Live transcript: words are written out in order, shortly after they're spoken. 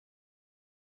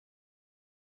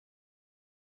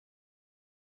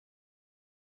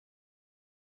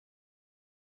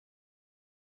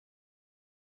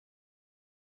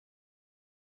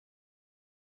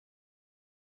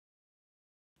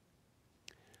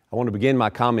I want to begin my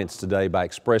comments today by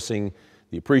expressing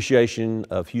the appreciation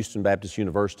of Houston Baptist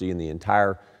University and the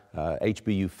entire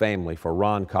HBU family for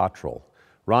Ron Cottrell.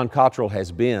 Ron Cottrell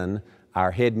has been our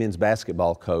head men's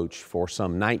basketball coach for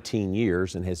some 19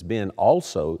 years and has been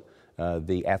also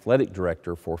the athletic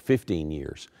director for 15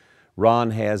 years. Ron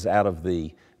has, out of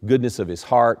the goodness of his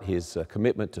heart, his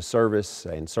commitment to service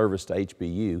and service to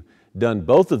HBU, done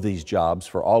both of these jobs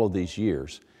for all of these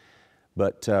years.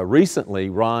 But recently,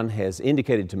 Ron has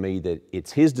indicated to me that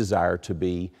it's his desire to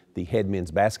be the head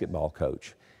men's basketball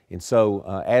coach. And so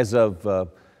as of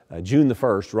June the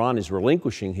 1st, Ron is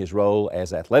relinquishing his role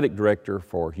as athletic director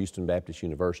for Houston Baptist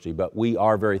University, but we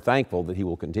are very thankful that he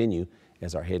will continue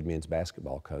as our head men's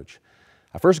basketball coach.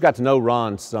 I first got to know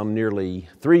Ron some nearly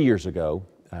 3 years ago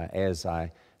as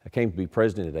I came to be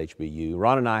president at HBU.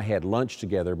 Ron and I had lunch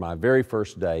together my very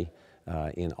first day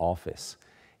in office.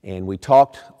 And we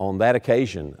talked on that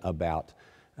occasion about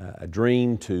a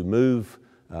dream to move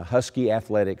Husky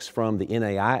athletics from the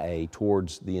NAIA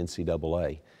towards the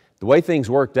NCAA. The way things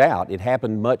worked out, it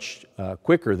happened much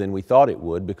quicker than we thought it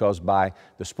would, because by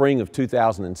the spring of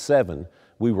 2007,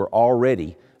 we were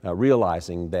already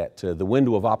realizing that the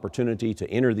window of opportunity to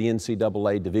enter the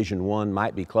NCAA Division I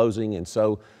might be closing, and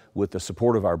so with the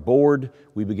support of our board,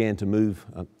 we began to move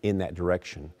in that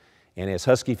direction. And as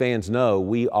Husky fans know,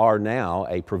 we are now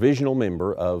a provisional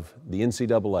member of the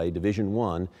NCAA Division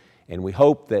I, and we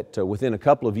hope that within a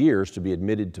couple of years to be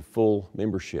admitted to full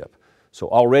membership. So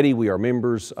already we are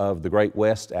members of the Great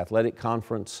West Athletic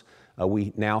Conference.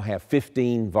 We now have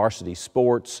 15 varsity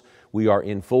sports. We are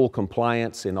in full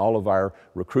compliance in all of our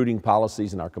recruiting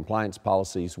policies and our compliance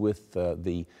policies with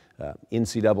the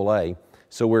NCAA.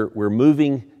 So we're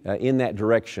moving in that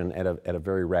direction at a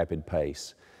very rapid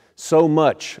pace. So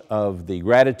much of the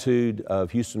gratitude of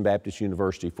Houston Baptist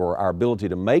University for our ability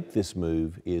to make this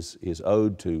move is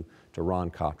owed to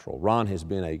Ron Cottrell. Ron has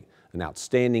been an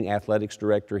outstanding athletics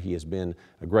director. He has been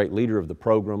a great leader of the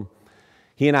program.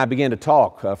 He and I began to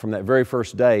talk from that very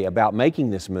first day about making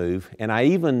this move, and I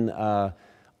even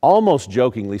almost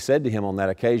jokingly said to him on that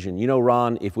occasion, "You know,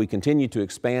 Ron, if we continue to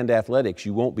expand athletics,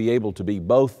 you won't be able to be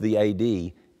both the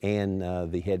AD and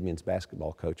the head men's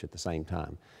basketball coach at the same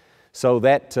time." So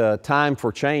that time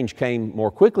for change came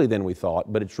more quickly than we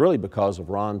thought, but it's really because of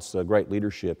Ron's great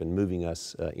leadership in moving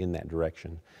us in that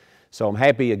direction. So I'm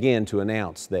happy again to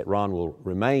announce that Ron will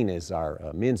remain as our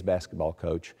men's basketball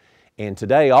coach. And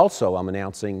today also I'm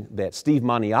announcing that Steve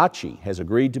Maniaci has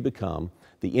agreed to become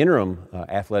the interim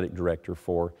athletic director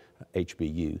for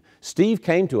HBU. Steve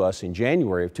came to us in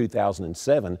January of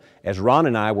 2007 as Ron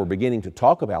and I were beginning to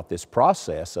talk about this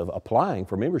process of applying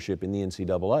for membership in the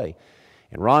NCAA.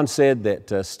 And Ron said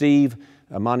that Steve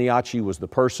Maniaci was the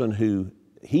person who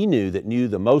he knew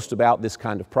the most about this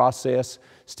kind of process.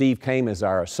 Steve came as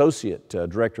our associate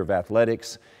director of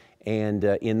athletics, and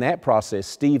in that process,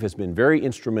 Steve has been very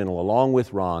instrumental, along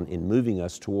with Ron, in moving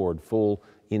us toward full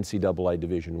NCAA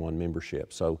Division I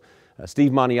membership. So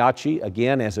Steve Maniaci,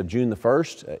 again, as of June the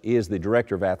 1st, is the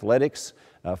director of athletics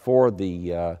for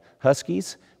the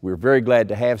Huskies. We're very glad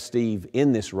to have Steve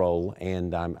in this role,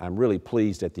 and I'm really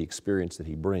pleased at the experience that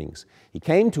he brings. He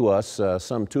came to us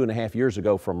some 2.5 years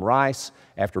ago from Rice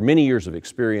after many years of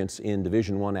experience in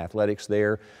Division I athletics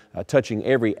there, touching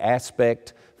every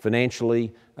aspect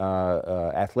financially,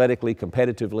 athletically,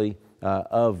 competitively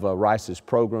of Rice's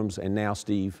programs, and now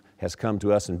Steve has come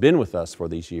to us and been with us for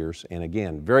these years, and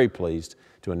again, very pleased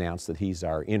to announce that he's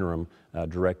our interim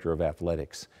director of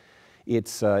athletics.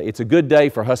 It's a good day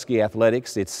for Husky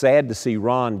athletics. It's sad to see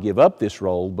Ron give up this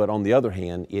role, but on the other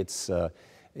hand, it's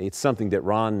something that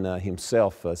Ron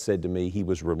himself said to me he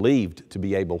was relieved to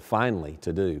be able finally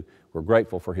to do. We're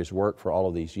grateful for his work for all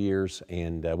of these years,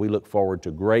 and we look forward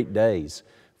to great days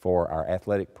for our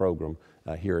athletic program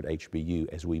here at HBU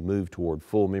as we move toward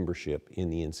full membership in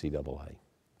the NCAA.